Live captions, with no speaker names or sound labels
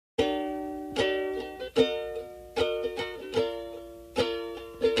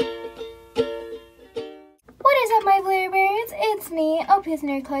up, it's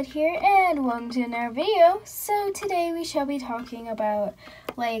Nerdcloud here, and welcome to another video. So today we shall be talking about,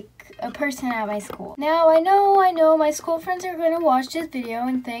 like, a person at my school. Now, I know my school friends are going to watch this video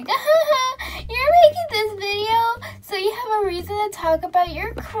and think, you're making this video so you have a reason to talk about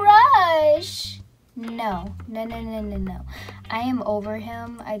your crush. No. I am over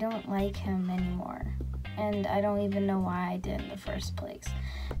him. I don't like him anymore. And I don't even know why I did in the first place.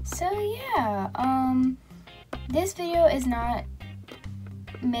 So yeah, this video is not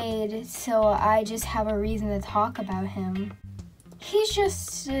made so I just have a reason to talk about him. He's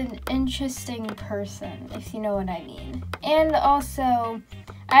just an interesting person, if you know what I mean. And also,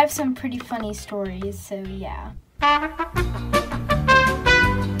 I have some pretty funny stories, so yeah.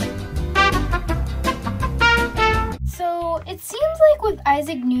 So it seems like with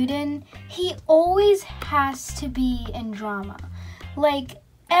Isaac Newton, he always has to be in drama. Like,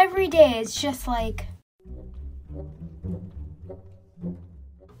 every day it's just like,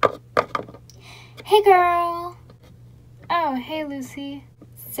 hey girl. Oh, hey Lucy.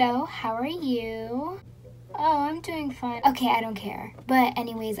 So, how are you? Oh, I'm doing fine. Okay, I don't care. But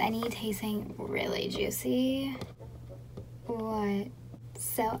anyways, I need to taste something really juicy. What?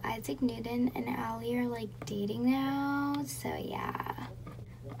 So, Isaac Newton and Allie are like dating now, so yeah.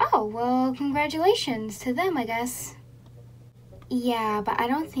 Oh, well, congratulations to them, I guess. Yeah, but I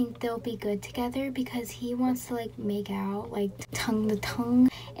don't think they'll be good together because he wants to like make out, like tongue to tongue,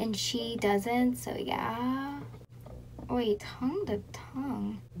 and she doesn't, so yeah. Wait, tongue to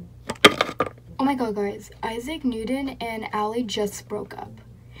tongue? Oh my god, guys, Isaac Newton and Allie just broke up.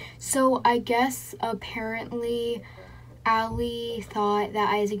 So I guess apparently Allie thought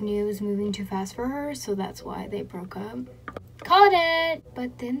that Isaac Newton was moving too fast for her, so that's why they broke up. Caught it!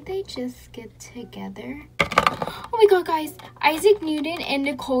 But didn't they just get together? Oh my god, guys, Isaac Newton and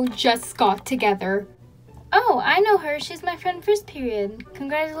Nicole just got together. Oh, I know her. She's my friend first period.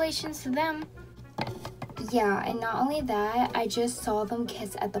 Congratulations to them. Yeah, and not only that, I just saw them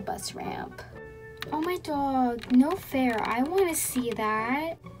kiss at the bus ramp. Oh my dog, no fair. I want to see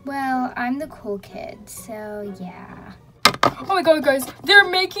that. Well, I'm the cool kid, so yeah. Oh my god, guys, they're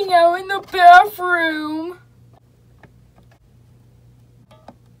making out in the bathroom.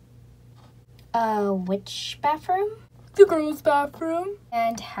 Which bathroom? The girls' bathroom.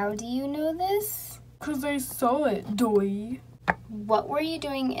 And how do you know this? 'Cause I saw it, doy. What were you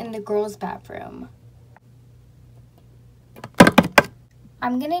doing in the girls' bathroom?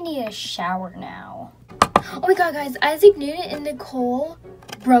 I'm gonna need a shower now. Oh my god, guys, Isaac Newton and Nicole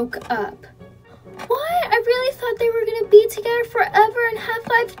broke up. What? I really thought they were gonna be together forever and have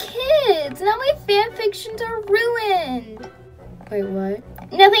 5 kids. Now my fan fictions are ruined. Wait, what?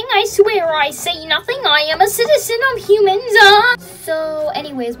 Nothing, I swear, I say nothing. I am a citizen of humans. So,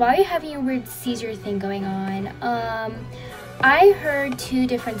 anyways, while you're having your weird seizure thing going on, I heard 2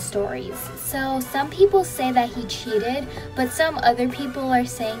 different stories. So, some people say that he cheated, but some other people are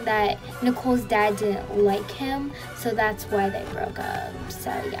saying that Nicole's dad didn't like him, so that's why they broke up.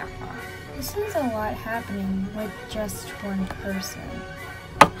 So, yeah. This is a lot happening with just one person.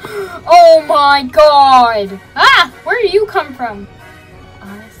 Oh my god! Ah! Where do you come from?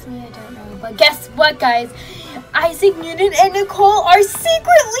 Honestly, I don't know. But guess what, guys? Isaac Newton and Nicole are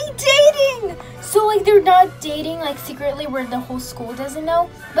secretly dating! So, like, they're not dating, like, secretly where the whole school doesn't know,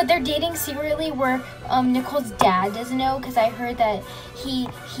 but they're dating secretly where Nicole's dad doesn't know, because I heard that he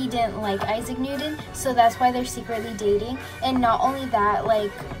didn't like Isaac Newton, so that's why they're secretly dating. And not only that,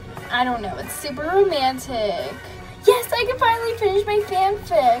 like, I don't know, it's super romantic. Yes, I can finally finish my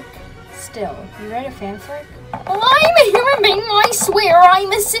fanfic. Still, you read a fanfic? Well, I'm a human being, I swear.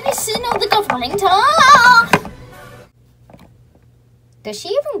 I'm a citizen of the government. Does she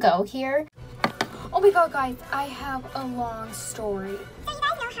even go here? Oh my god, guys, I have a long story. So you guys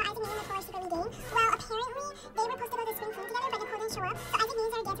know how Isaac Newton and Nicole are secretly dating? Well, apparently, they were supposed to go to spring clean together, but Nicole didn't show up. So Isaac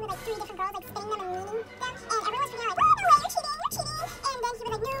Newton started dancing with like 3 different girls, like spinning them and leaning them. And everyone was freaking out like, oh, no way, you're cheating. And then he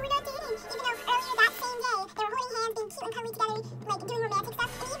was like, no, we're not dating. Even though earlier that same day, they were holding hands, being cute and cuddly together, like doing romantic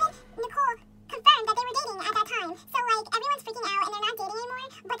stuff. And even Nicole confirmed that they were dating at that time. So like, everyone's freaking out and they're not dating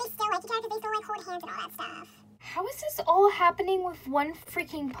anymore, but they still like each other because they still like hold hands and all that stuff. How is this all happening with one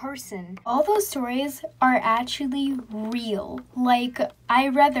freaking person? All those stories are actually real. Like, I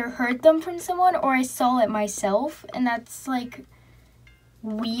rather heard them from someone or I saw it myself, and that's like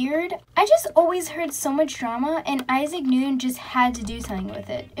weird. I just always heard so much drama and Isaac Newton just had to do something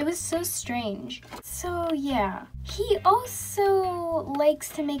with it. It was so strange. So yeah. He also likes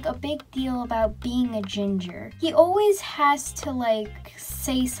to make a big deal about being a ginger. He always has to like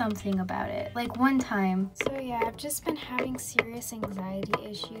say something about it. Like one time. So yeah, I've just been having serious anxiety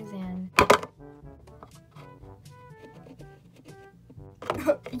issues and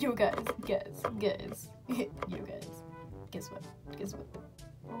You guys, you guys. Guess what?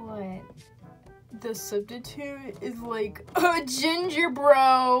 What? The substitute is like a ginger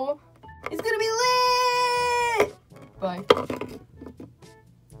bro. It's gonna be lit. Bye.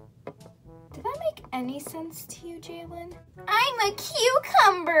 Did that make any sense to you, Jalen? I'm a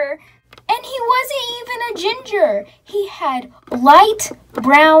cucumber. And he wasn't even a ginger. He had light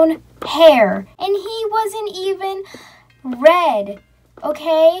brown hair. And he wasn't even red.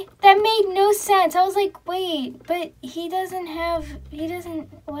 Okay? That made no sense. I was like, wait, but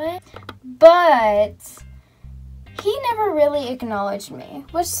what? But he never really acknowledged me,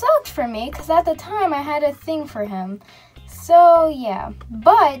 which sucked for me because at the time I had a thing for him. So, yeah.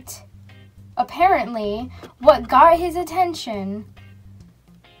 But apparently, what got his attention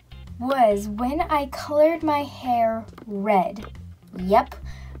was when I colored my hair red. Yep.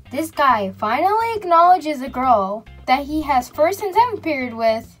 This guy finally acknowledges a girl that he has 1st and 7th period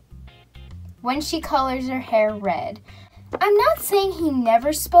with when she colors her hair red. I'm not saying he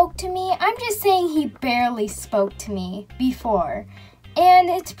never spoke to me. I'm just saying he barely spoke to me before. And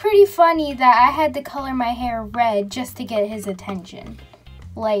it's pretty funny that I had to color my hair red just to get his attention.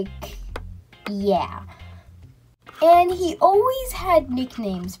 Like, yeah. And he always had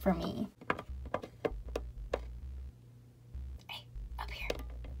nicknames for me.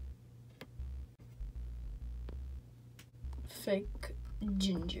 Fake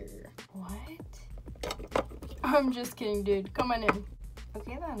ginger. What? I'm just kidding, dude. Come on in.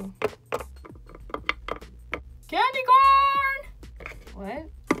 Okay then. Candy corn! What?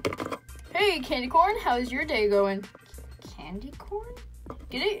 Hey, candy corn, how's your day going? Candy corn?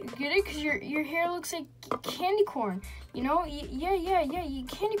 Get it? Because your hair looks like candy corn. You know? Yeah,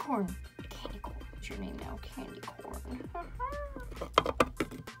 candy corn. Candy corn. What's your name now? Candy corn.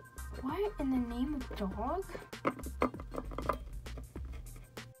 What in the name of dog?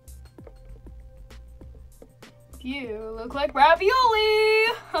 You look like ravioli!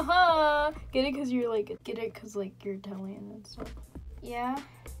 Haha! Get it because you're Italian and stuff. Yeah.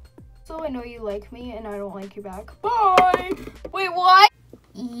 So I know you like me and I don't like you back. Bye! Wait, what?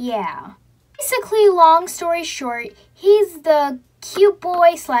 Yeah. Basically, long story short, he's the cute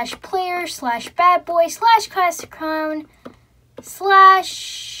boy / player / bad boy / classic clown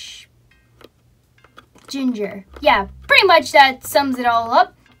 / ginger. Yeah, pretty much that sums it all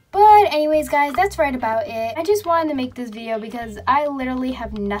up. But anyways, guys, that's right about it. I just wanted to make this video because I literally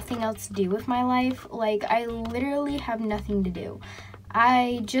have nothing else to do with my life. Like, I literally have nothing to do.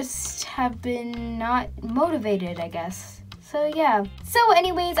 I just have been not motivated, I guess. So, yeah. So,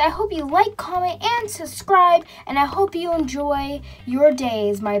 anyways, I hope you like, comment, and subscribe. And I hope you enjoy your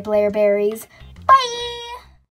days, my Blair berries. Bye!